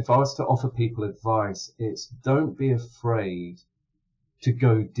if I was to offer people advice, it's don't be afraid to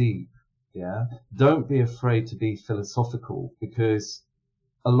go deep. Yeah. Don't be afraid to be philosophical, because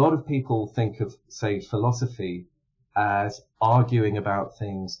a lot of people think of, say, philosophy as arguing about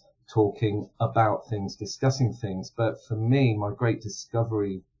things, talking about things, discussing things. But for me, my great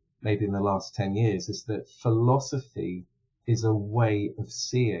discovery maybe in the last 10 years is that philosophy is a way of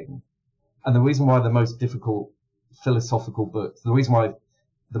seeing. And the reason why the most difficult philosophical books are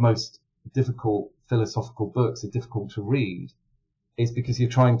difficult to read is because you're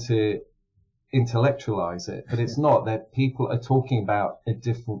trying to intellectualize it, but it's not. That people are talking about a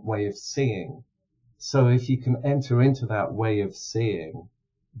different way of seeing. So if you can enter into that way of seeing,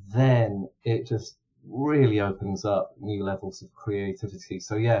 then it just really opens up new levels of creativity.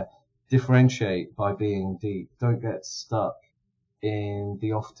 So yeah, differentiate by being deep. Don't get stuck in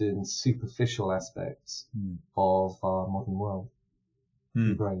the often superficial aspects of our modern world.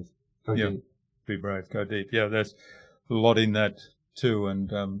 Be brave. Go deep. Be brave. Go deep. Yeah, there's a lot in that too, and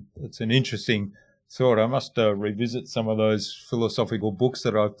it's an interesting thought. I must revisit some of those philosophical books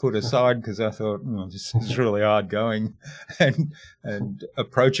that I've put aside because I thought this is really hard going, and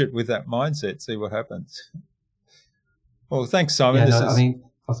approach it with that mindset. See what happens. Well, thanks, Simon.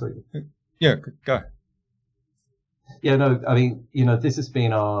 Yeah, go. Yeah, no, I mean, this has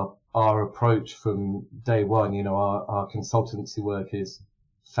been our approach from day one. Our consultancy work is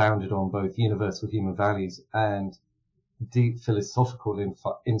founded on both universal human values and deep philosophical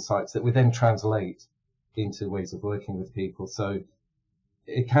insights that we then translate into ways of working with people. So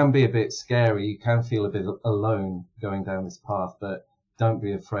it can be a bit scary. You can feel a bit alone going down this path, but don't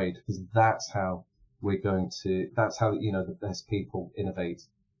be afraid, because that's how the best people innovate,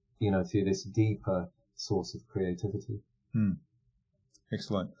 through this deeper source of creativity.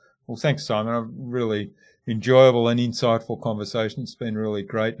 Excellent. Well, thanks, Simon. A really enjoyable and insightful conversation. It's been really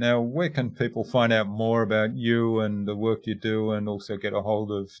great. Now, where can people find out more about you and the work you do, and also get a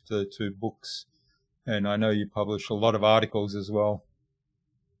hold of the 2 books? And I know you publish a lot of articles as well.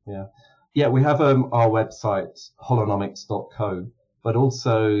 Yeah, we have our website, holonomics.co, but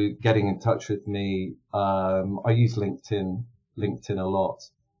also getting in touch with me. I use LinkedIn a lot.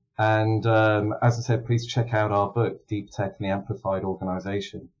 And as I said, please check out our book, Deep Tech and the Amplified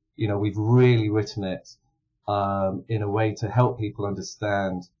Organization. We've really written it in a way to help people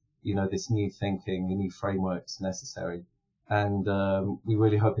understand, this new thinking, the new frameworks necessary. And we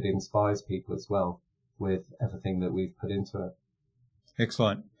really hope it inspires people as well with everything that we've put into it.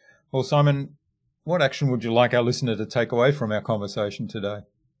 Excellent. Well, Simon, what action would you like our listener to take away from our conversation today?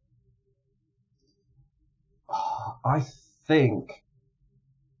 I think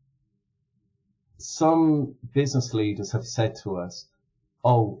some business leaders have said to us,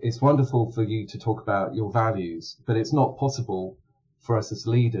 it's wonderful for you to talk about your values, but it's not possible for us as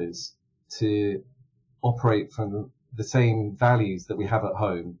leaders to operate from the same values that we have at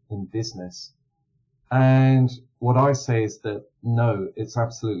home in business. And what I say is that no, it's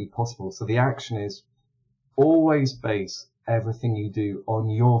absolutely possible. So the action is always base everything you do on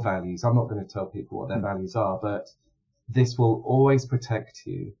your values. I'm not going to tell people what their values are, but this will always protect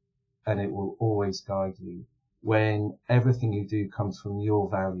you and it will always guide you when everything you do comes from your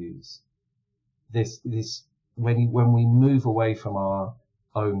values. When we move away from our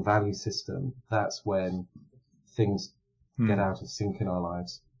own value system, that's when things get out of sync in our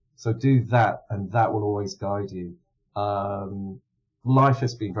lives. So do that, and that will always guide you. Life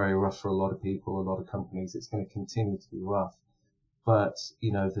has been very rough for a lot of people, a lot of companies. It's going to continue to be rough. But,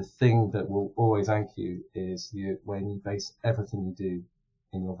 the thing that will always anchor you is when you base everything you do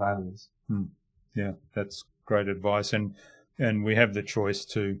in your values. Yeah, that's great advice. And we have the choice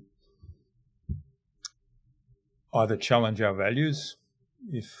to either challenge our values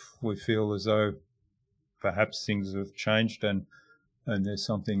if we feel as though perhaps things have changed and there's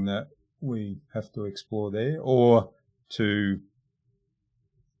something that we have to explore there, or to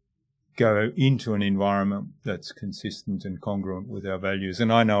go into an environment that's consistent and congruent with our values.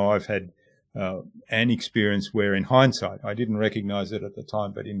 And I know I've had an experience where, in hindsight, I didn't recognize it at the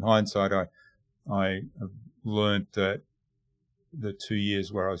time, but in hindsight, I have learned that the 2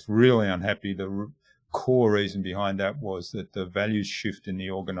 years where I was really unhappy, the core reason behind that was that the values shift in the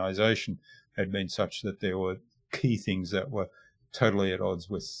organization had been such that there were key things that were totally at odds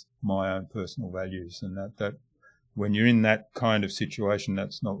with my own personal values, and that when you're in that kind of situation,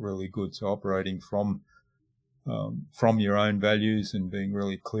 that's not really good. So operating from your own values and being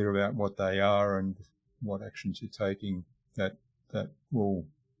really clear about what they are and what actions you're taking, that will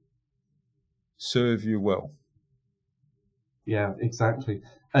serve you well. Yeah, exactly.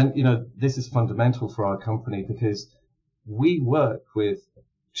 And, this is fundamental for our company because we work with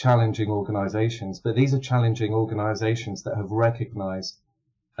challenging organizations, but these are challenging organizations that have recognized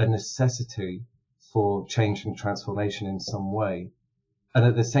a necessity for change and transformation in some way. And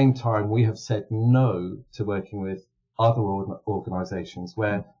at the same time, we have said no to working with other organizations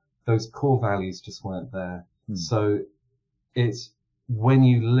where those core values just weren't there. So it's when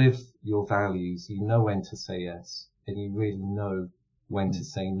you live your values, you know when to say yes, and you really know when to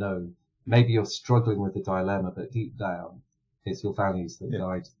say no. Maybe you're struggling with the dilemma, but deep down, it's your values that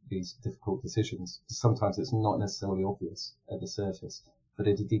guide these difficult decisions. Sometimes it's not necessarily obvious at the surface, but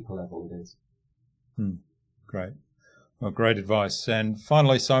at a deeper level it is. Great. Well, great advice. And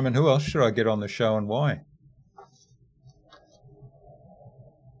finally, Simon, who else should I get on the show and why?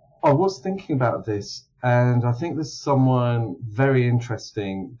 I was thinking about this, and I think there's someone very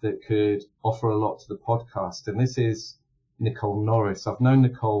interesting that could offer a lot to the podcast, and this is Nicole Norris. I've known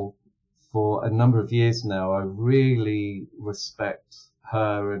Nicole for a number of years now. I really respect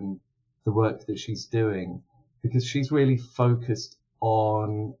her and the work that she's doing because she's really focused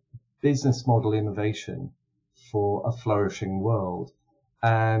on business model innovation for a flourishing world.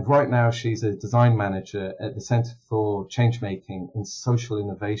 And right now she's a design manager at the Centre for Changemaking and Social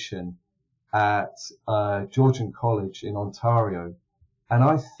Innovation at Georgian College in Ontario. And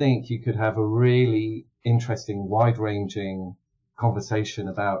I think you could have a really interesting, wide-ranging conversation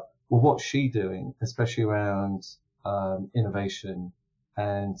about, well, what's she doing, especially around innovation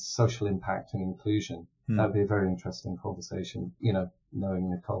and social impact and inclusion. That would be a very interesting conversation, knowing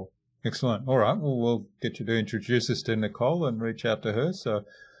Nicole. Excellent. All right. Well, we'll get you to introduce us to Nicole and reach out to her. So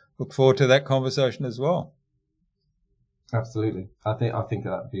look forward to that conversation as well. Absolutely. I think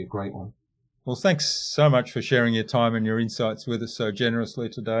that would be a great one. Well, thanks so much for sharing your time and your insights with us so generously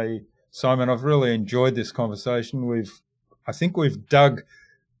today, Simon. I've really enjoyed this conversation. I think we've dug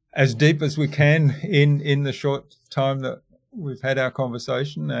as deep as we can in the short time that we've had our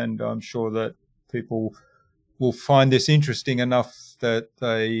conversation, and I'm sure that people will find this interesting enough that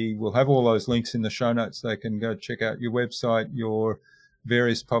they will have all those links in the show notes. They can go check out your website, your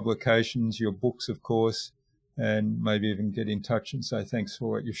various publications, your books, of course, and maybe even get in touch and say thanks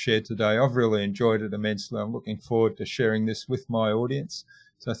for what you've shared today. I've really enjoyed it immensely. I'm looking forward to sharing this with my audience.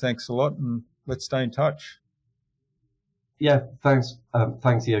 So thanks a lot, and let's stay in touch. Yeah, thanks,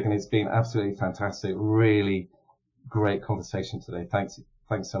 Jürgen. It's been absolutely fantastic. Really great conversation today. Thanks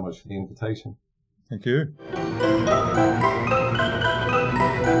so much for the invitation. Thank you.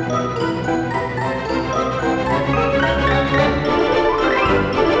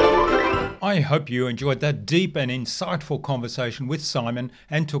 I hope you enjoyed that deep and insightful conversation with Simon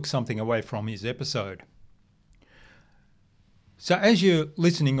and took something away from his episode. So as you're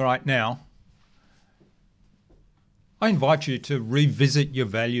listening right now, I invite you to revisit your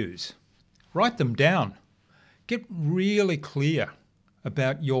values. Write them down. Get really clear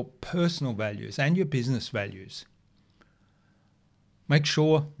about your personal values and your business values. Make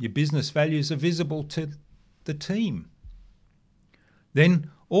sure your business values are visible to the team.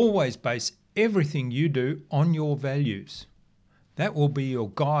 Then always base everything you do on your values. That will be your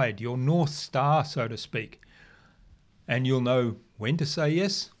guide, your North Star, so to speak. And you'll know when to say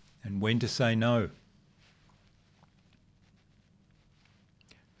yes and when to say no.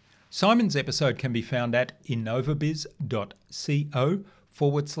 Simon's episode can be found at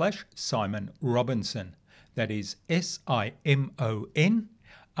innovabiz.co/Simon Robinson. That is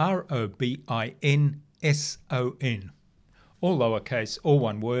SimonRobinson. SON. All lowercase, all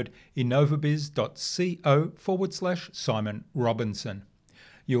one word, innovabiz.co/Simon Robinson.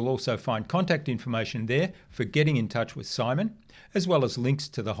 You'll also find contact information there for getting in touch with Simon, as well as links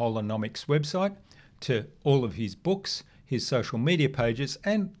to the Holonomics website, to all of his books, his social media pages,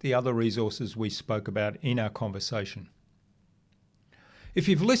 and the other resources we spoke about in our conversation. If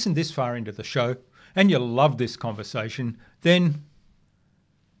you've listened this far into the show and you love this conversation, then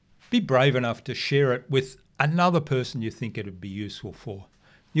be brave enough to share it with another person you think it would be useful for.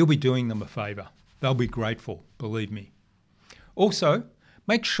 You'll be doing them a favour. They'll be grateful, believe me. Also,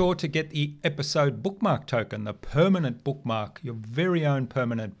 make sure to get the episode bookmark token, the permanent bookmark, your very own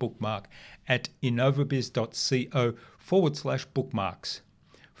permanent bookmark at innovabiz.co/bookmarks.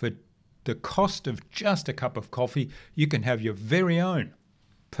 For the cost of just a cup of coffee, you can have your very own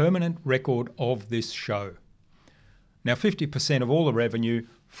permanent record of this show. Now, 50% of all the revenue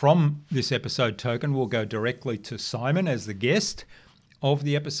from this episode token will go directly to Simon as the guest of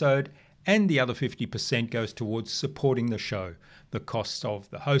the episode, and the other 50% goes towards supporting the show. The cost of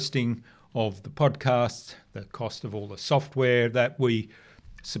the hosting of the podcast, the cost of all the software that we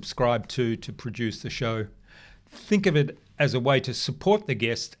subscribe to produce the show. Think of it as a way to support the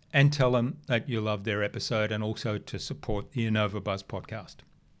guest and tell them that you love their episode, and also to support the InnovaBuzz podcast.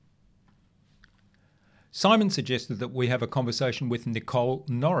 Simon suggested that we have a conversation with Nicole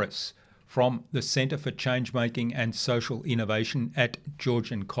Norris from the Centre for Changemaking and Social Innovation at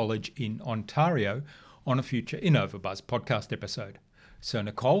Georgian College in Ontario on a future InnovaBuzz podcast episode. So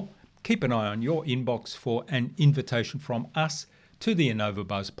Nicole, keep an eye on your inbox for an invitation from us to the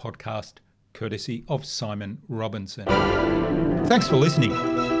InnovaBuzz podcast, courtesy of Simon Robinson. Thanks for listening.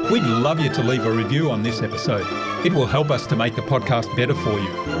 We'd love you to leave a review on this episode. It will help us to make the podcast better for you.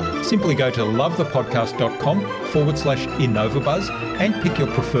 Simply go to lovethepodcast.com/InnovaBuzz and pick your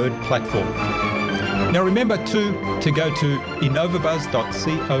preferred platform. Now remember to go to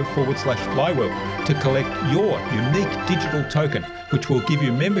innovabuzz.co/flywheel to collect your unique digital token, which will give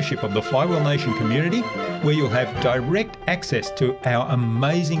you membership of the Flywheel Nation community, where you'll have direct access to our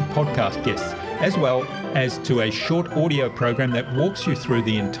amazing podcast guests, as well as to a short audio program that walks you through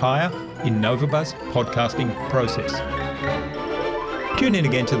the entire InnovaBuzz podcasting process. Tune in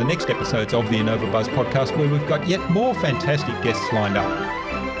again to the next episodes of the InnovaBuzz podcast, where we've got yet more fantastic guests lined up.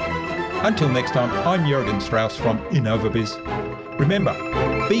 Until next time, I'm Jurgen Strauss from InnovaBiz. Remember,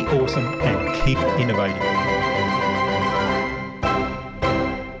 be awesome and keep innovating.